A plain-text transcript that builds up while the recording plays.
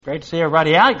Great to see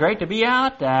everybody out. Great to be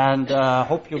out, and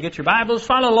hope you'll get your Bibles,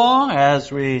 follow along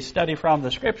as we study from the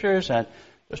Scriptures, and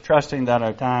just trusting that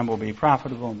our time will be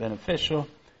profitable and beneficial,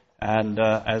 and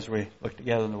as we look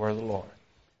together in the Word of the Lord.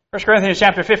 1 Corinthians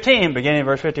chapter 15, beginning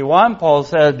verse 51, Paul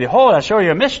says, "Behold, I show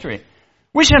you a mystery.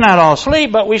 We shall not all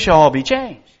sleep, but we shall all be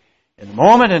changed. In the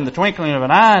moment, in the twinkling of an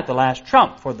eye, at the last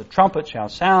trump, for the trumpet shall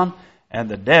sound, and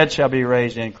the dead shall be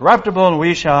raised incorruptible, and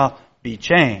we shall be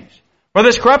changed. For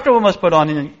this corruptible must put on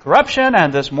incorruption,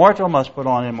 and this mortal must put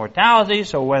on immortality.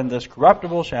 So when this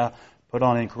corruptible shall put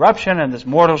on incorruption, and this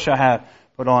mortal shall have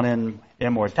put on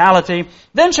immortality,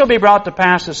 then shall be brought to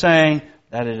pass the saying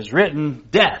that it is written,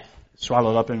 Death is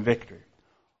swallowed up in victory.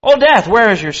 O death, where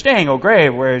is your sting? O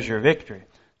grave, where is your victory?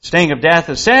 The sting of death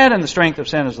is sin, and the strength of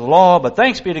sin is the law. But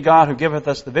thanks be to God who giveth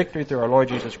us the victory through our Lord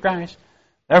Jesus Christ.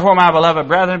 Therefore, my beloved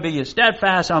brethren, be ye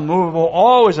steadfast, unmovable,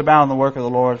 always abound in the work of the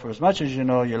Lord, for as much as you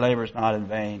know your labor is not in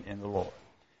vain in the Lord."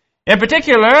 In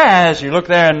particular, as you look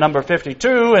there in number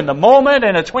 52, in the moment,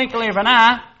 in a twinkling of an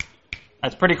eye,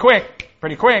 that's pretty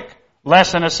quick,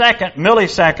 less than a second,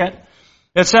 millisecond,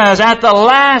 it says, at the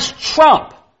last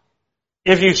trump.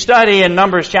 If you study in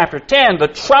Numbers chapter 10, the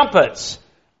trumpets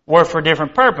were for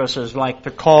different purposes, like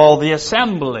to call the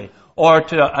assembly, or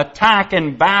to attack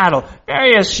in battle,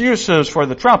 various uses for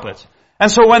the trumpets.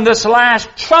 And so when this last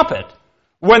trumpet,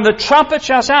 when the trumpet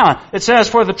shall sound, it says,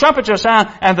 for the trumpet shall sound,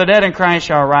 and the dead in Christ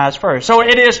shall rise first. So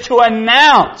it is to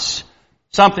announce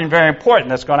something very important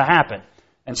that's going to happen.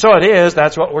 And so it is,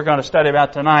 that's what we're going to study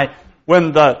about tonight,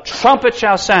 when the trumpet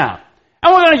shall sound.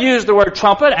 And we're going to use the word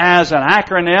trumpet as an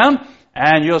acronym,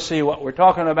 and you'll see what we're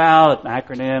talking about. An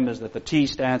acronym is that the T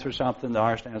stands for something, the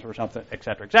R stands for something,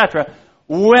 etc., etc.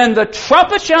 When the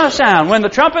trumpet shall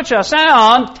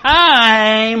sound,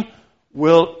 time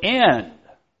will end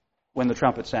when the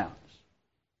trumpet sounds.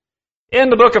 In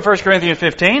the book of 1 Corinthians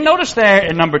 15, notice there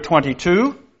in number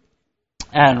 22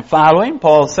 and following,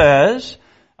 Paul says,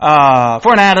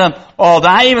 for in Adam all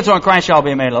die, even so in Christ shall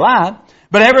be made alive.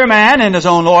 But every man in his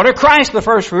own order, Christ the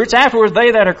first fruits, afterwards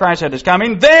they that are Christ at his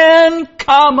coming, then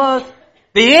cometh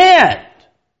the end.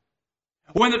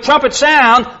 When the trumpet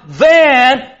sound,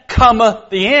 then cometh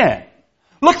the end.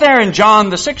 Look there in John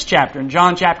the 6th chapter, in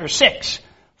John chapter 6.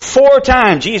 4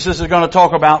 times Jesus is going to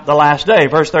talk about the last day,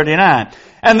 verse 39.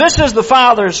 "And this is the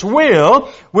Father's will,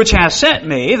 which hath sent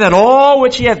me, that all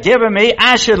which he hath given me,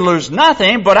 I should lose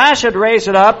nothing, but I should raise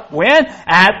it up," when?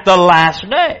 At the last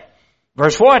day.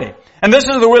 Verse 40. "And this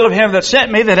is the will of him that sent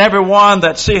me, that every one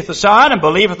that seeth the Son and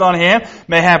believeth on him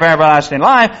may have everlasting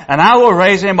life, and I will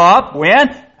raise him up,"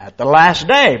 when? At the last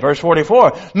day. Verse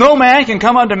 44. "No man can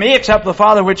come unto me except the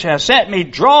Father which hath sent me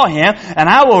draw him, and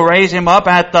I will raise him up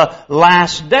at the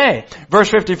last day." Verse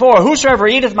 54. "Whosoever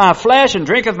eateth my flesh and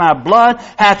drinketh my blood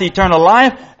hath eternal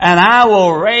life, and I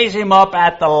will raise him up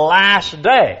at the last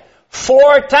day."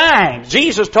 4 times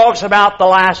Jesus talks about the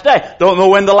last day. Don't know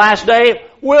when the last day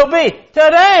will be.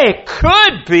 Today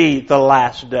could be the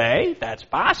last day. That's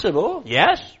possible.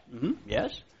 Yes.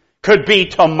 Yes. Could be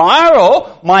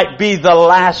tomorrow, might be the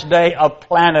last day of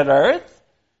planet Earth.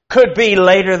 Could be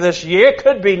later this year,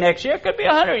 could be next year, could be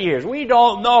 100 years. We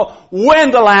don't know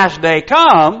when the last day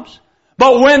comes,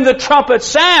 but when the trumpet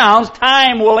sounds,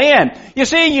 time will end. You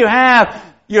see,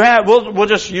 we'll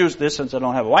just use this since I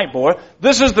don't have a whiteboard.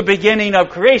 This is the beginning of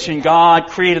creation. God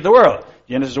created the world.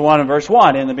 Genesis 1 and verse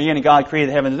 1, in the beginning God created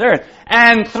the heaven and the earth.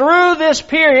 And through this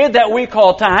period that we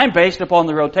call time, based upon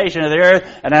the rotation of the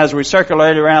earth, and as we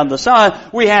circulate around the sun,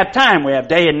 we have time. We have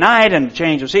day and night and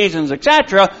change of seasons,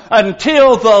 etc.,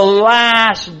 until the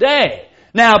last day.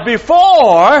 Now,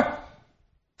 before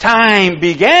time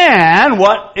began,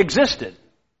 what existed?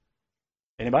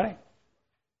 Anybody?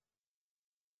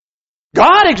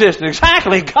 God existed,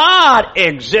 exactly. God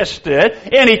existed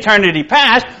in eternity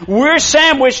past. We're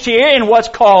sandwiched here in what's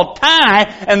called time,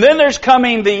 and then there's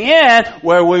coming the end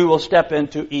where we will step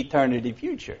into eternity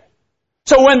future.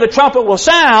 So when the trumpet will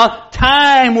sound,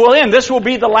 time will end. This will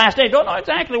be the last day. Don't know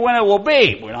exactly when it will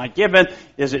be. We're not given,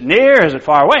 is it near, is it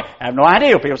far away? I have no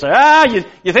idea. People say,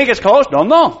 you think it's close? Don't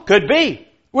know. Could be.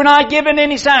 We're not given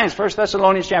any signs. 1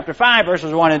 Thessalonians chapter 5,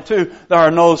 verses 1 and 2, there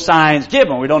are no signs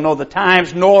given. We don't know the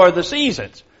times nor the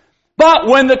seasons. But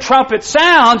when the trumpet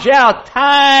sounds,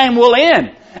 time will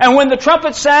end. And when the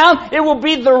trumpet sounds, it will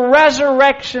be the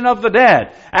resurrection of the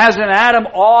dead. As in Adam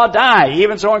all die,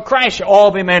 even so in Christ shall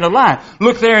all be made alive.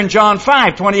 Look there in John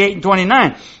 5, 28 and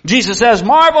 29. Jesus says,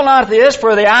 "Marvel not at this,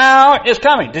 for the hour is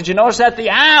coming." Did you notice that? The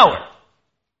hour.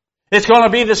 It's going to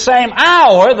be the same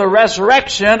hour, the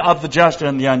resurrection of the just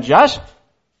and the unjust.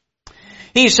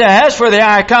 He says, "For the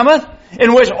hour cometh,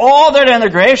 in which all that are in the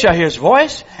grave shall hear his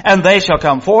voice, and they shall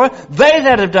come forth, they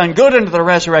that have done good unto the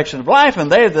resurrection of life,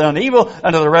 and they that have done evil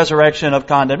unto the resurrection of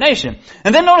condemnation.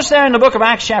 And then notice there in the book of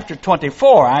Acts chapter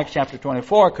 24, Acts chapter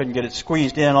 24, couldn't get it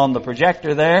squeezed in on the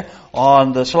projector there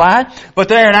on the slide, but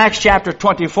there in Acts chapter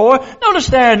 24, notice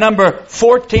there in number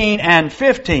 14 and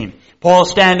 15. Paul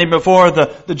standing before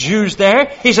the Jews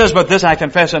there, he says, "But this I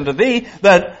confess unto thee,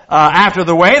 that after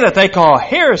the way that they call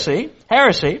heresy,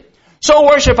 so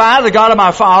worship I the God of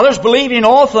my fathers, believing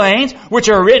all things which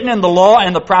are written in the law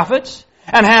and the prophets,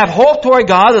 and have hope toward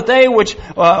God that they which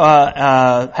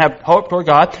have hope toward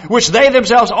God, which they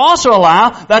themselves also allow,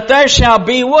 that there shall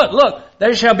be what? Look,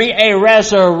 there shall be a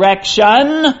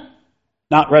resurrection,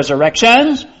 not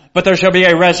resurrections, but there shall be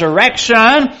a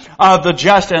resurrection of the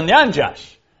just and the unjust."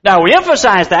 Now we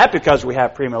emphasize that because we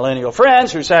have premillennial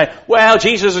friends who say, well,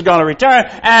 Jesus is going to return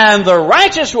and the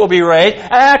righteous will be raised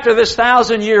after this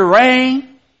 1,000-year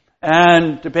reign.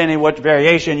 And depending what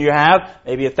variation you have,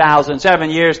 maybe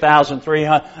 1,007 years,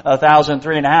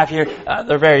 1,003.5 years,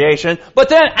 the variation. But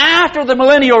then after the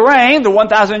millennial reign, the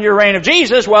 1,000-year reign of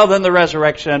Jesus, well then the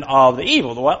resurrection of the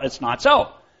evil. Well, it's not so.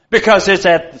 Because it's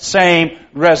at the same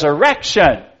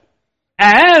resurrection.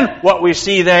 And what we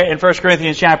see there in 1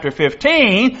 Corinthians chapter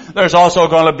 15, there's also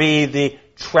going to be the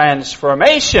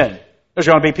transformation. There's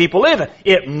going to be people living.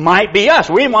 It might be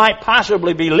us. We might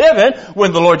possibly be living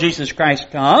when the Lord Jesus Christ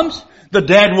comes. The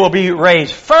dead will be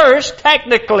raised first,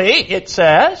 technically, it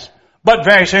says. But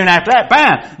very soon after that,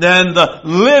 bam, then the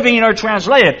living are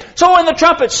translated. So when the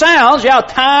trumpet sounds,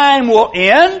 time will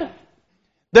end.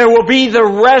 There will be the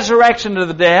resurrection of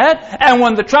the dead, and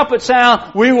when the trumpet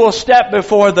sounds, we will step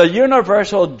before the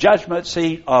universal judgment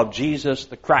seat of Jesus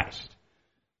the Christ.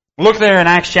 Look there in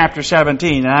Acts chapter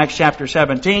 17. In Acts chapter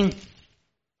 17,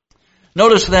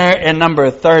 notice there in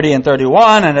number 30 and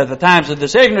 31, "And at the times of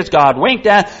this ignorance God winked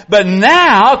at, but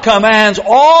now commands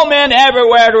all men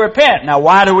everywhere to repent." Now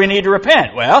why do we need to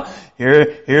repent? Well,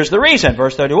 here's the reason.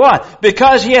 Verse 31.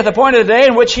 "Because he hath appointed a day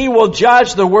in which he will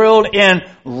judge the world in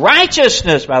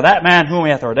righteousness by that man whom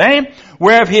he hath ordained,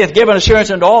 whereof he hath given assurance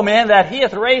unto all men that he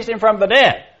hath raised him from the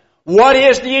dead." What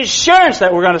is the assurance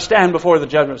that we're going to stand before the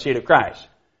judgment seat of Christ?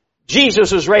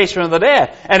 Jesus is raised from the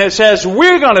dead. And it says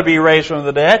we're going to be raised from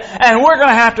the dead, and we're going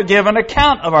to have to give an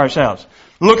account of ourselves.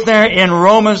 Look there in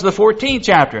Romans, the 14th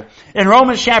chapter. In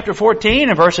Romans chapter 14,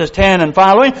 in verses 10 and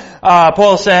following,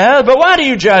 Paul says, "But why do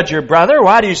you judge your brother?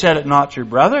 Why do you set it not your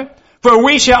brother? For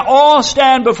we shall all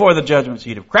stand before the judgment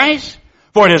seat of Christ.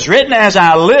 For it is written, As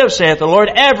I live, saith the Lord,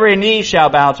 every knee shall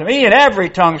bow to me, and every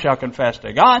tongue shall confess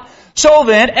to God. So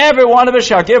then, every one of us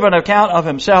shall give an account of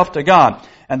himself to God."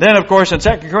 And then, of course, in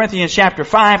 2 Corinthians chapter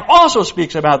 5 also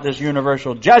speaks about this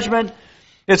universal judgment.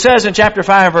 It says in chapter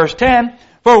 5, verse 10,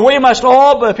 "For we must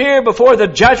all appear before the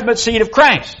judgment seat of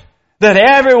Christ, that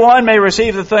everyone may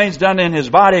receive the things done in his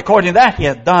body according to that he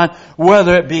hath done,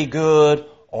 whether it be good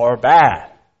or bad."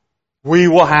 We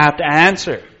will have to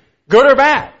answer, good or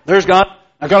bad. There's not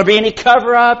going to be any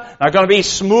cover-up, not going to be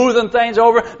smoothing things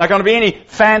over, not going to be any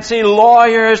fancy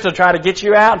lawyers to try to get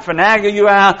you out and finagle you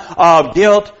out of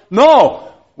guilt. No.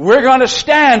 We're going to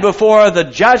stand before the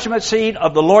judgment seat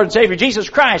of the Lord and Savior Jesus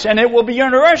Christ, and it will be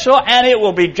universal, and it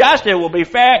will be just, it will be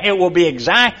fair, it will be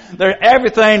exact.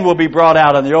 Everything will be brought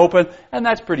out in the open, and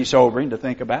that's pretty sobering to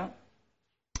think about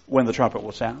when the trumpet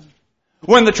will sound.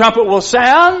 When the trumpet will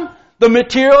sound, the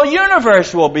material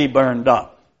universe will be burned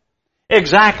up.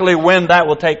 Exactly when that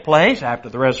will take place, after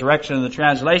the resurrection and the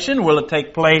translation, will it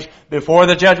take place before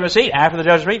the judgment seat, after the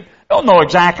judgment seat? Don't know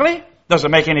exactly. Doesn't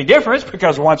make any difference,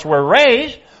 because once we're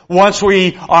raised, once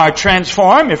we are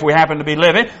transformed, if we happen to be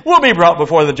living, we'll be brought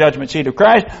before the judgment seat of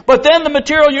Christ. But then the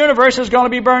material universe is going to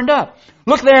be burned up.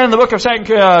 Look there in the book of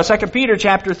 2 Peter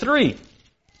chapter 3.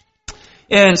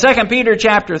 In 2 Peter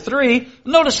chapter 3,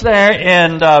 notice there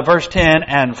in verse 10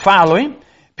 and following,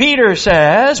 Peter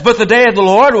says, "But the day of the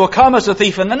Lord will come as a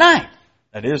thief in the night."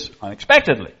 That is,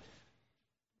 unexpectedly.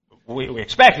 We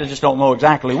expect it, just don't know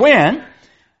exactly when.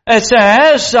 It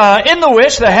says, "In the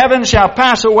which the heavens shall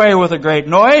pass away with a great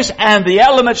noise, and the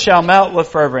elements shall melt with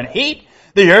fervent heat.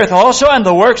 The earth also and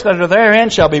the works that are therein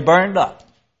shall be burned up."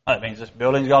 That means this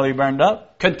building's going to be burned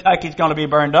up. Kentucky's going to be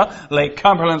burned up. Lake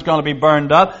Cumberland's going to be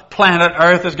burned up. Planet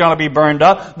Earth is going to be burned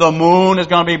up. The moon is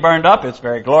going to be burned up. It's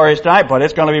very glorious tonight, but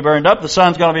it's going to be burned up. The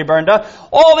sun's going to be burned up.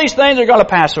 All these things are going to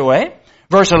pass away.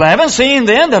 Verse 11, "Seeing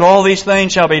then that all these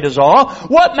things shall be dissolved,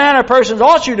 what manner of persons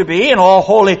ought you to be in all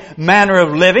holy manner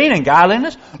of living and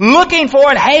godliness, looking for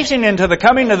and hastening into the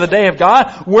coming of the day of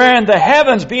God, wherein the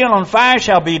heavens being on fire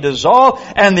shall be dissolved,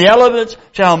 and the elements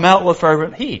shall melt with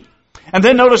fervent heat." And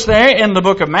then notice there in the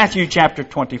book of Matthew chapter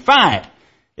 25,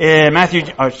 in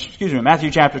Matthew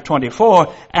chapter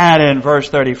 24 and in verse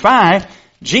 35,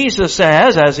 Jesus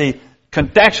says, as he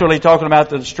contextually talking about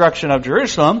the destruction of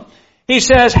Jerusalem, he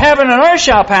says, heaven and earth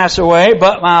shall pass away,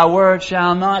 but my word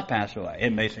shall not pass away.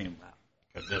 It may seem,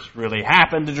 could this really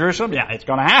happen to Jerusalem? Yeah, it's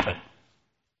going to happen.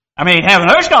 I mean, heaven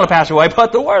and earth is going to pass away,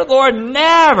 but the word of the Lord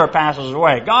never passes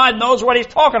away. God knows what He's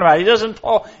talking about.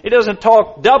 He doesn't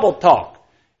talk double talk.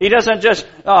 He doesn't just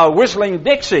whistling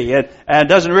Dixie and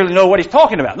doesn't really know what He's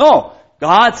talking about. No,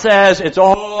 God says it's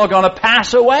all going to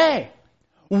pass away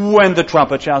when the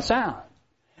trumpet shall sound.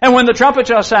 And when the trumpet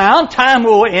shall sound, time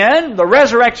will end, the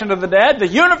resurrection of the dead, the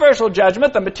universal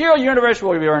judgment, the material universe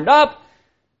will be burned up,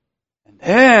 and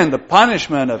then the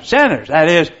punishment of sinners, that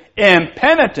is,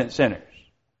 impenitent sinners.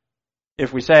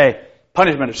 If we say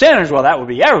punishment of sinners, well, that would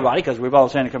be everybody, because we've all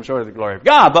sinned and come short of the glory of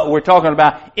God, but we're talking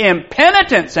about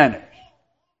impenitent sinners.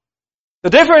 The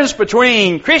difference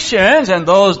between Christians and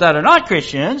those that are not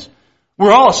Christians,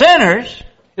 we're all sinners,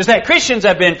 is that Christians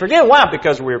have been forgiven. Why?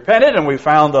 Because we repented and we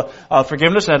found the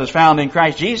forgiveness that is found in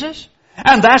Christ Jesus.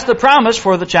 And that's the promise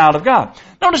for the child of God.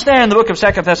 Notice there in the book of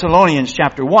 2 Thessalonians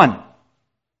chapter 1.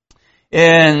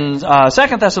 In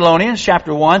 2 Thessalonians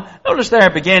chapter 1, notice there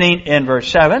beginning in verse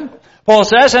 7, Paul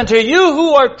says, "And to you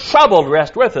who are troubled,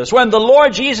 rest with us, when the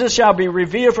Lord Jesus shall be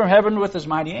revealed from heaven with His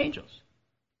mighty angels."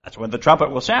 That's when the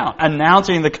trumpet will sound,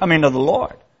 announcing the coming of the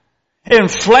Lord. "In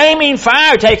flaming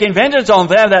fire, taking vengeance on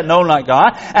them that know not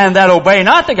God, and that obey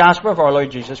not the gospel of our Lord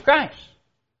Jesus Christ."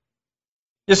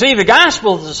 You see, the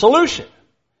gospel is the solution.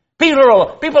 People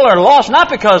are lost not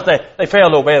because they fail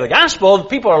to obey the gospel.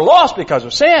 People are lost because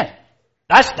of sin.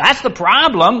 That's the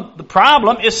problem. The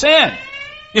problem is sin.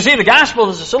 You see, the gospel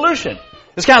is the solution.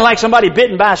 It's kind of like somebody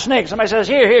bitten by a snake. Somebody says,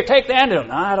 here, take the antidote.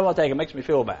 No, I don't want to take it. It makes me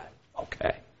feel bad.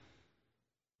 Okay.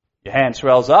 Your hand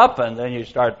swells up, and then you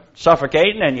start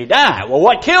suffocating, and you die. Well,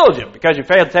 what killed you? Because you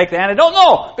failed to take the antidote?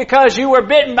 No, because you were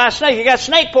bitten by a snake. You got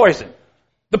snake poison.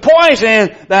 The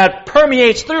poison that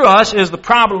permeates through us is the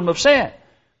problem of sin.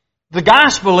 The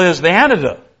gospel is the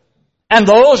antidote. And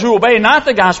those who obey not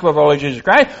the gospel of our Lord Jesus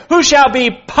Christ, who shall be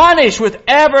punished with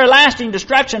everlasting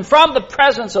destruction from the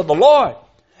presence of the Lord,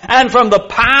 and from the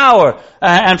power,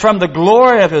 and from the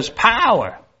glory of His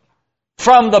power,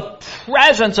 from the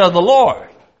presence of the Lord.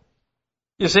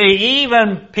 You see,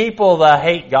 even people that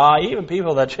hate God, even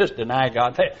people that just deny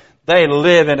God, they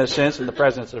live in a sense in the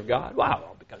presence of God.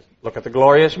 Wow, because look at the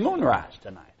glorious moonrise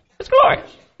tonight. It's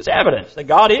glorious. It's evidence that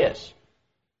God is.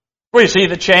 We see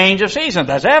the change of seasons.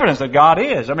 That's evidence that God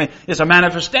is. I mean, it's a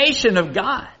manifestation of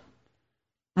God.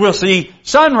 We'll see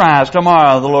sunrise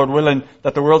tomorrow, the Lord willing,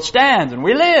 that the world stands and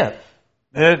we live.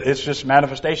 It's just a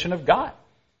manifestation of God.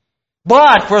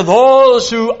 But for those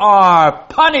who are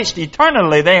punished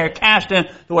eternally, they are cast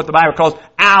into what the Bible calls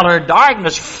outer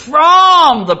darkness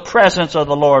from the presence of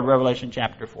the Lord, Revelation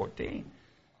chapter 14.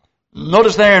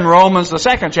 Notice there in Romans, the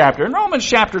 2nd chapter. In Romans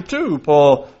chapter 2,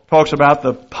 Paul talks about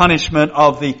the punishment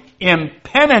of the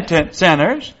impenitent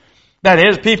sinners. That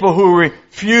is, people who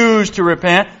refuse to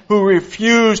repent, who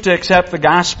refuse to accept the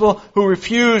gospel, who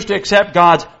refuse to accept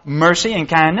God's mercy and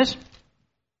kindness.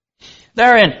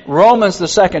 There in Romans, the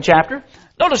 2nd chapter,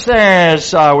 notice there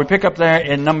as we pick up there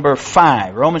in number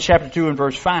 5, Romans chapter 2 and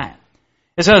verse 5.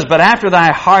 It says, "But after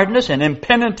thy hardness and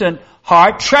impenitent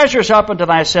heart treasures up unto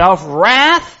thyself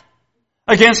wrath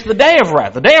against the day of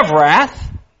wrath." The day of wrath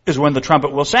is when the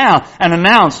trumpet will sound and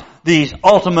announce these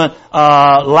ultimate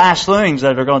last things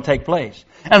that are going to take place.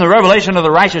 "And the revelation of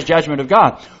the righteous judgment of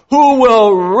God, who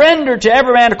will render to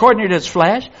every man according to his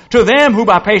flesh, to them who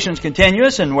by patience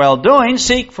continuous in well-doing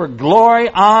seek for glory,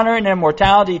 honor, and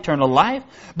immortality, eternal life.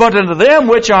 But unto them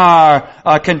which are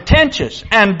contentious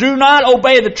and do not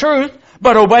obey the truth,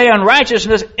 but obey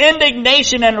unrighteousness,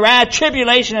 indignation and wrath,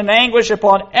 tribulation and anguish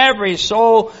upon every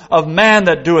soul of man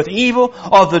that doeth evil,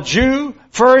 of the Jew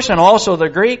first and also the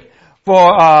Greek.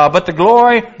 But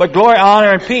glory,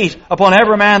 honor, and peace upon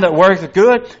every man that worketh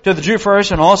good, to the Jew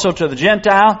first and also to the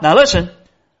Gentile." Now listen,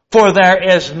 "For there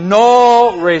is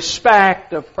no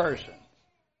respect of persons."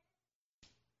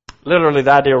 Literally,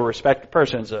 the idea of respect of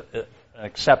persons is an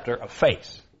acceptor of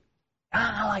face.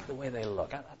 I like the way they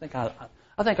look.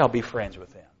 I think I'll be friends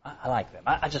with them. I like them.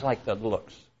 I just like the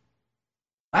looks.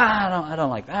 I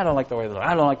don't like the way they look.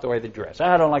 I don't like the way they dress.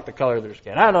 I don't like the color of their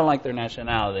skin. I don't like their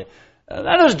nationality.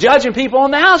 That is judging people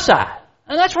on the outside.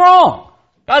 And that's wrong.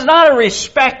 God's not a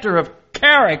respecter of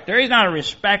character. He's not a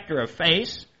respecter of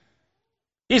face.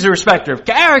 He's a respecter of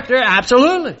character,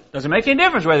 absolutely. Doesn't make any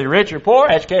difference whether you're rich or poor,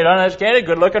 educated or uneducated,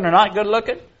 good looking or not good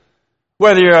looking.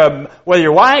 Whether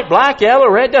you're white, black, yellow,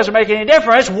 red, doesn't make any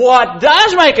difference. What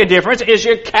does make a difference is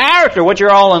your character, what you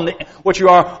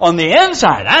are on the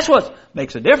inside. That's what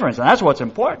makes a difference, and that's what's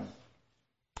important.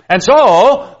 And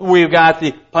so, we've got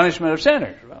the punishment of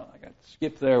sinners. Well, I got to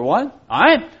skip there one. All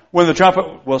right. When the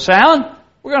trumpet will sound,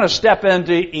 we're going to step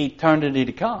into eternity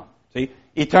to come. See,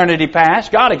 eternity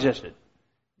past, God existed.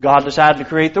 God decided to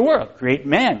create the world, create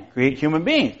men, create human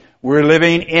beings. We're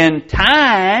living in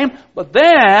time, but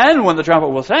then, when the trumpet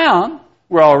will sound,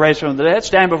 we're all raised from the dead,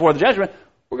 stand before the judgment,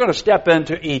 we're going to step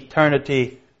into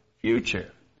eternity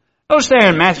future. Notice there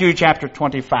in Matthew chapter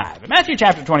 25. In Matthew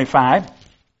chapter 25,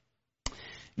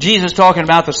 Jesus talking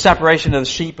about the separation of the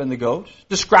sheep and the goats,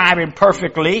 describing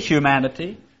perfectly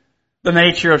humanity, the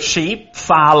nature of sheep,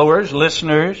 followers,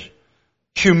 listeners,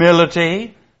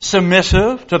 humility,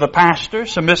 submissive to the pastor,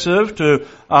 submissive to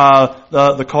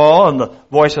the call and the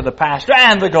voice of the pastor,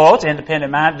 and the goats,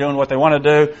 independent minded, doing what they want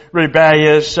to do,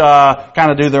 rebellious, kind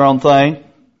of do their own thing.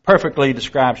 Perfectly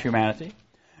describes humanity.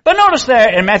 But notice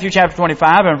there in Matthew chapter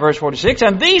 25 and verse 46,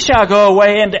 and these shall go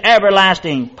away into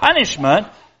everlasting punishment,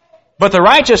 but the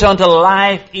righteous unto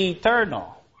life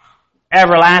eternal.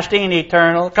 Everlasting,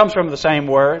 eternal, comes from the same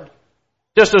word.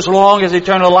 Just as long as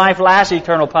eternal life lasts,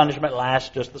 eternal punishment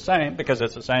lasts just the same, because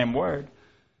it's the same word.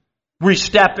 We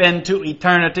step into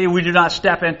eternity. We do not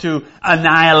step into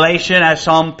annihilation, as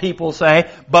some people say,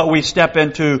 but we step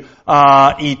into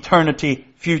eternity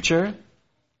future.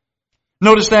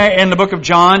 Notice there in the book of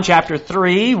John, chapter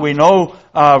 3, we know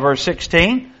verse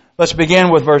 16. Let's begin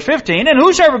with verse 15. And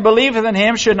whosoever believeth in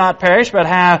him should not perish, but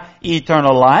have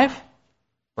eternal life.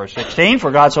 Verse 16,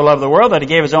 for God so loved the world that he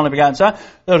gave his only begotten Son,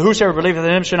 that whosoever believeth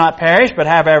in him should not perish, but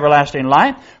have everlasting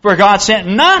life. For God sent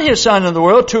not his Son into the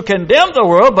world to condemn the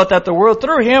world, but that the world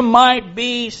through him might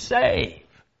be saved.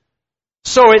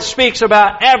 So it speaks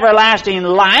about everlasting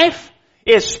life.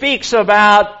 It speaks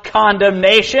about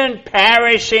condemnation,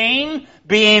 perishing,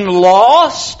 being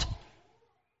lost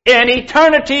in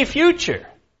eternity future.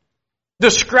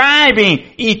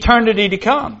 Describing eternity to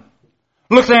come.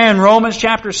 Look there in Romans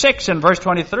chapter 6 and verse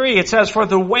 23. It says, for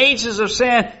the wages of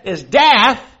sin is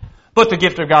death, but the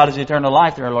gift of God is eternal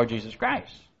life through our Lord Jesus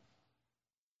Christ.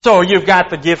 So you've got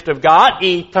the gift of God,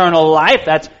 eternal life.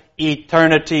 That's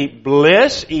eternity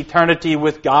bliss, eternity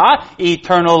with God,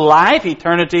 eternal life,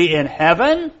 eternity in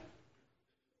heaven.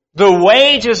 The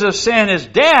wages of sin is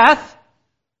death.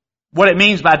 What it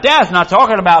means by death, not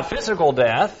talking about physical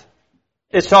death.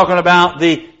 It's talking about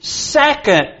the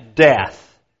second death.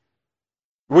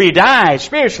 We die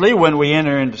spiritually when we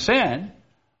enter into sin,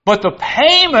 but the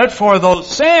payment for those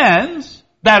sins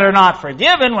that are not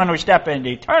forgiven when we step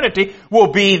into eternity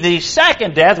will be the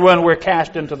second death when we're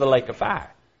cast into the lake of fire.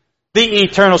 The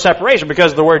eternal separation,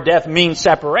 because the word death means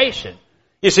separation.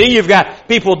 You see, you've got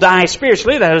people die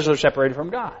spiritually, that is, they're separated from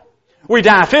God. We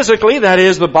die physically, that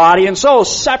is, the body and soul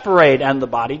separate and the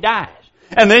body dies.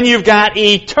 And then you've got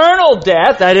eternal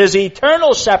death, that is,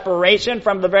 eternal separation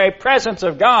from the very presence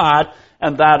of God.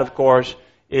 And that, of course,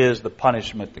 is the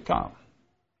punishment to come.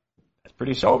 That's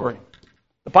pretty sobering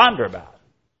to ponder about.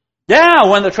 Yeah,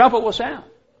 when the trumpet will sound.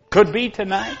 Could be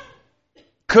tonight.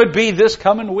 Could be this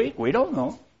coming week. We don't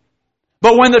know.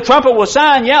 But when the trumpet will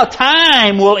sound, yeah,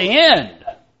 time will end.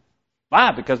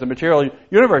 Why? Because the material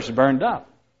universe is burned up.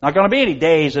 Not going to be any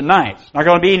days and nights. Not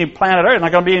going to be any planet Earth.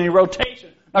 Not going to be any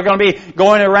rotation. Not going to be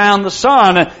going around the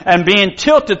sun and being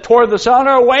tilted toward the sun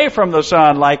or away from the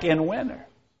sun like in winter.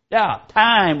 Yeah,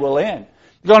 time will end.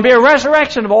 There's going to be a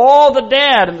resurrection of all the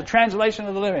dead and the translation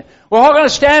of the living. We're all going to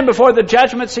stand before the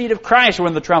judgment seat of Christ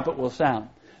when the trumpet will sound.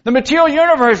 The material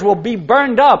universe will be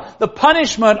burned up. The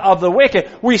punishment of the wicked.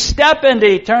 We step into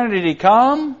eternity to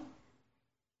come.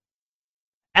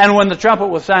 And when the trumpet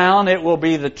will sound, it will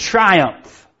be the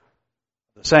triumph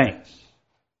of the saints.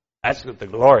 That's the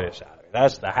glorious side.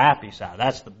 That's the happy side.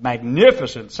 That's the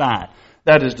magnificent side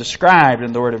that is described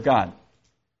in the Word of God.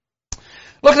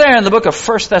 Look there in the book of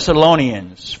 1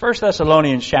 Thessalonians. 1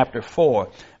 Thessalonians chapter 4.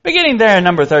 Beginning there in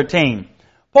number 13.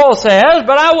 Paul says,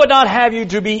 but I would not have you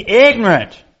to be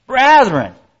ignorant,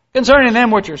 brethren, concerning them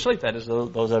which are asleep, that is,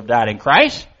 those that have died in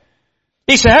Christ.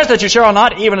 He says that you shall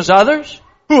not, even as others,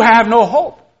 who have no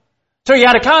hope. So you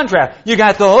got a contrast. You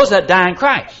got those that die in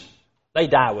Christ. They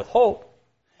die with hope.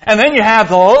 And then you have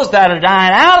those that are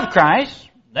dying out of Christ.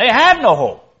 They have no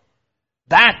hope.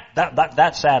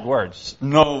 That's sad words.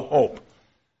 No hope.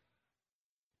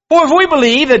 For if we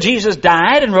believe that Jesus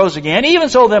died and rose again, even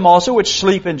so them also which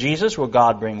sleep in Jesus will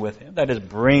God bring with him. That is,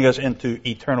 bring us into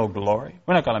eternal glory.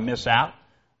 We're not going to miss out.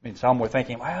 I mean, some were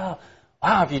thinking, well,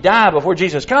 if you die before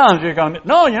Jesus comes, you're not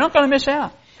going to miss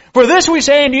out. For this we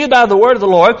say unto you by the word of the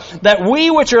Lord, that we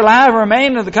which are alive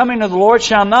remain in the coming of the Lord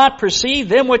shall not precede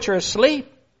them which are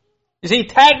asleep. You see,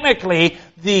 technically,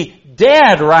 the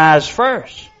dead rise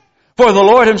first. For the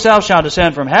Lord himself shall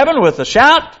descend from heaven with a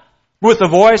shout, with the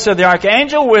voice of the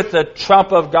archangel, with the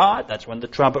trump of God. That's when the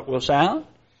trumpet will sound.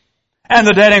 And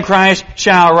the dead in Christ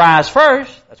shall rise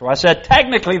first. That's why I said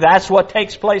technically that's what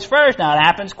takes place first. Now it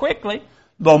happens quickly.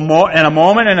 In a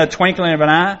moment, in a twinkling of an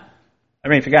eye. I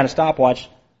mean, if you got a stopwatch,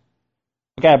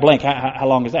 you got to blink. How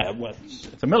long is that? Well,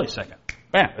 it's a millisecond.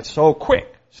 Bam, it's so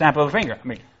quick. Snap of a finger. I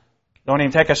mean, don't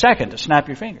even take a second to snap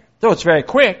your finger. So it's very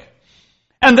quick.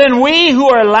 And then we who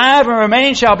are alive and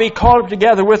remain shall be called up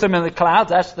together with them in the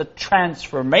clouds. That's the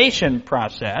transformation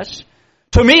process.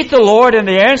 To meet the Lord in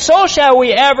the air. And so shall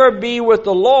we ever be with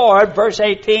the Lord. Verse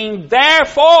 18,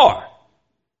 therefore.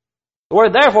 The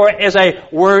word therefore is a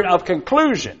word of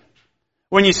conclusion.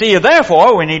 When you see a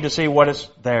therefore, we need to see what it's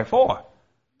there for.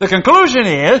 The conclusion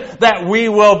is that we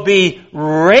will be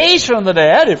raised from the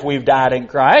dead if we've died in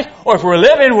Christ, or if we're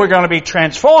living, we're going to be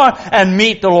transformed and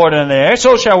meet the Lord in the air.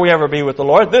 So shall we ever be with the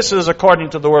Lord. This is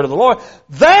according to the word of the Lord.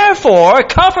 Therefore,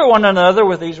 comfort one another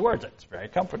with these words. It's very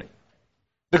comforting.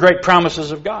 The great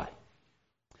promises of God.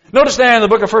 Notice there in the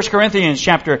book of 1 Corinthians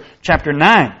chapter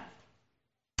 9.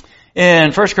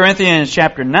 In 1 Corinthians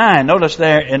chapter 9, notice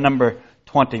there in number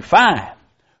 25.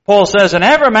 Paul says, and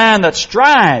every man that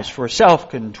strives for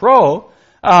self-control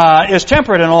is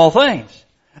temperate in all things.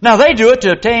 Now they do it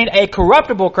to obtain a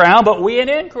corruptible crown, but we an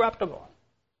incorruptible.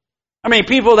 I mean,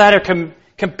 people that are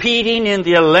competing in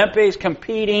the Olympics,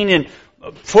 competing in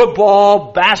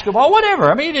football, basketball, whatever.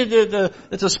 I mean,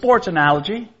 it's a sports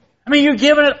analogy. I mean, you're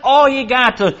giving it all you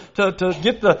got to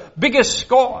get the biggest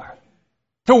score,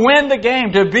 to win the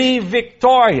game, to be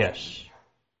victorious.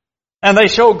 And they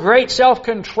show great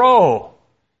self-control.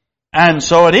 And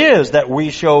so it is that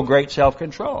we show great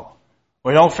self-control.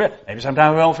 Maybe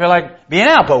sometimes we don't feel like being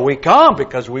out, but we come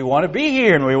because we want to be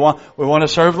here and we want to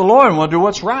serve the Lord and we'll do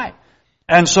what's right.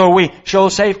 And so we show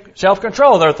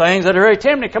self-control. There are things that are very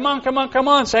tempting. Come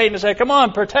on, Satan, to say, come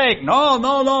on, partake.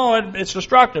 No, it's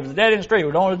destructive. It's dead in the street.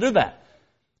 We don't want to do that.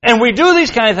 And we do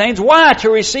these kind of things. Why? To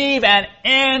receive an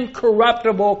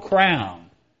incorruptible crown.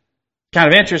 Kind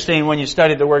of interesting when you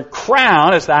study the word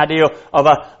crown. It's the idea of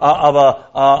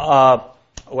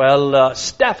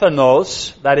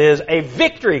Stephanos, that is a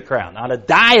victory crown, not a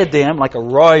diadem like a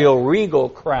royal regal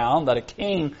crown that a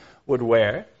king would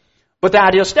wear. But the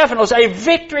idea of Stephanos, a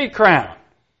victory crown.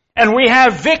 And we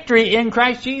have victory in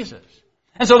Christ Jesus.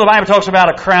 And so the Bible talks about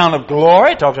a crown of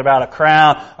glory, it talks about a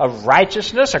crown of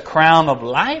righteousness, a crown of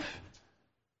life.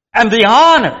 And the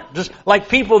honor, just like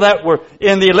people that were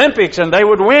in the Olympics and they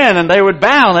would win and they would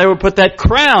bow and they would put that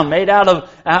crown made out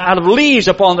of leaves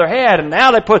upon their head. And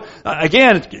now they put,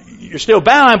 again, you're still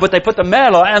bowing, but they put the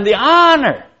medal and the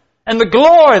honor and the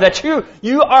glory that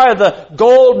you are the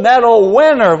gold medal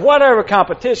winner of whatever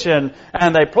competition.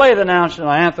 And they play the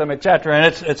national anthem, etc.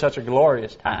 And it's such a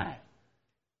glorious time.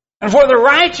 And for the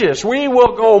righteous, we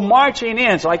will go marching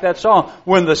in. It's like that song,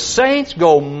 when the saints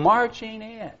go marching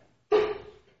in.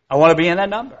 I want to be in that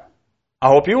number. I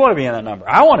hope you want to be in that number.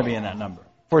 I want to be in that number.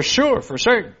 For sure, for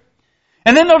certain.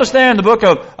 And then notice there in the book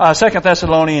of 2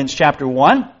 Thessalonians chapter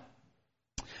 1,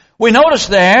 we notice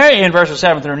there in verses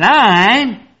 7 through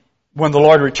 9, when the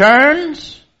Lord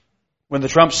returns, when the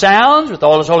trump sounds with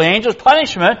all his holy angels,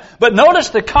 punishment. But notice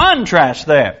the contrast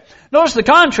there. Notice the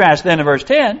contrast then in verse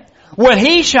 10. When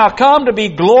he shall come to be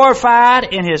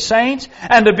glorified in his saints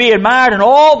and to be admired in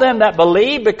all them that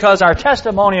believe, because our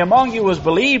testimony among you was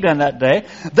believed in that day.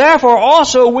 Therefore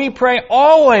also we pray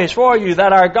always for you,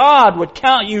 that our God would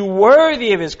count you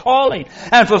worthy of his calling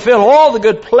and fulfill all the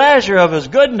good pleasure of his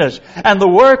goodness and the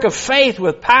work of faith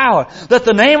with power, that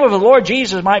the name of the Lord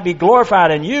Jesus might be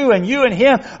glorified in you and you in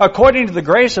him, according to the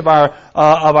grace of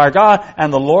our God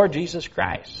and the Lord Jesus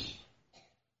Christ.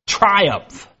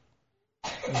 Triumph.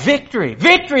 Victory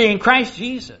in Christ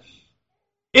Jesus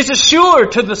is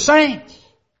assured to the saints.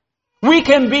 We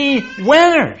can be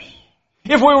winners.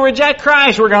 If we reject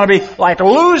Christ, we're going to be like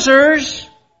losers.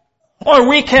 Or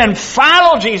we can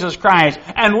follow Jesus Christ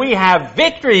and we have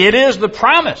victory. It is the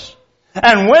promise.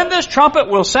 And when this trumpet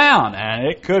will sound, and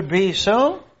it could be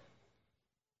soon,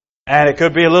 and it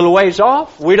could be a little ways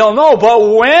off, we don't know. But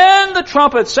when the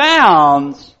trumpet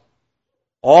sounds,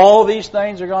 all these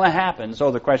things are going to happen.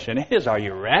 So the question is, are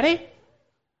you ready?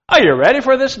 Are you ready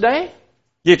for this day?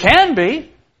 You can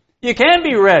be. You can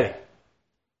be ready.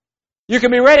 You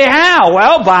can be ready how?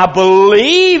 Well, by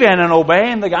believing and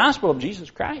obeying the gospel of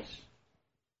Jesus Christ.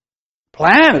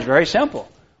 Plan is very simple.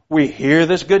 We hear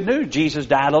this good news. Jesus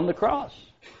died on the cross.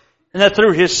 And that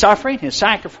through His suffering, His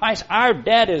sacrifice, our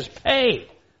debt is paid.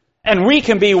 And we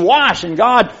can be washed, and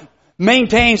God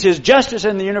maintains His justice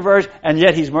in the universe, and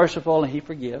yet He's merciful and He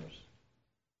forgives.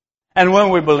 And when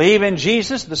we believe in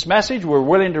Jesus, this message, we're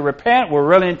willing to repent, we're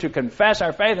willing to confess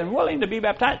our faith, and willing to be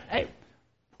baptized. Hey,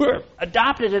 we're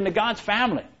adopted into God's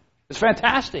family. It's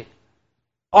fantastic.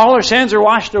 All our sins are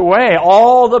washed away.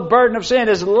 All the burden of sin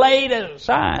is laid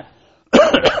aside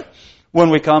when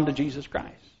we come to Jesus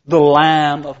Christ, the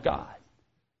Lamb of God.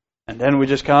 And then we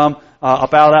just come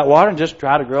up out of that water and just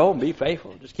try to grow and be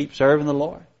faithful. Just keep serving the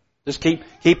Lord. Just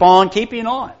keep on keeping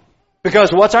on. Because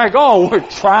what's our goal? We're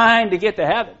trying to get to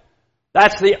heaven.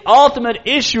 That's the ultimate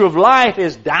issue of life,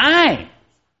 is dying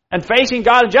and facing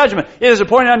God in judgment. It is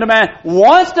appointed unto man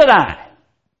once to die.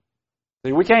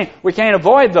 See, we can't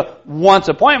avoid the once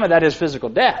appointment, that is physical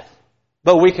death.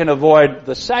 But we can avoid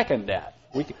the second death.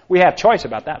 We have choice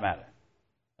about that matter.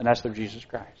 And that's through Jesus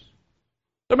Christ.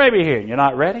 So maybe you're here and you're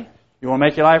not ready. You want to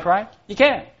make your life right? You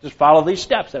can. Just follow these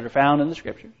steps that are found in the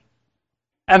Scriptures.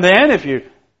 And then if you've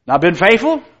not been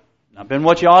faithful, not been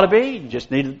what you ought to be, you just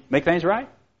need to make things right,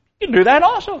 you can do that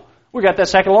also. We got that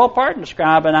second little part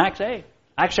described in Acts 8.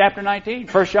 Acts chapter 19,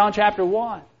 1 John chapter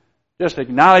 1. Just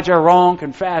acknowledge our wrong,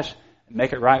 confess, and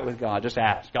make it right with God. Just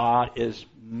ask. God is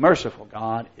merciful.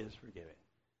 God is forgiving.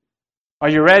 Are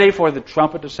you ready for the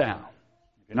trumpet to sound?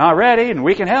 If you're not ready, and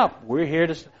we can help, we're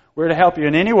to help you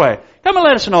in any way. Come and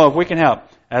let us know if we can help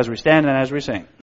as we stand and as we sing.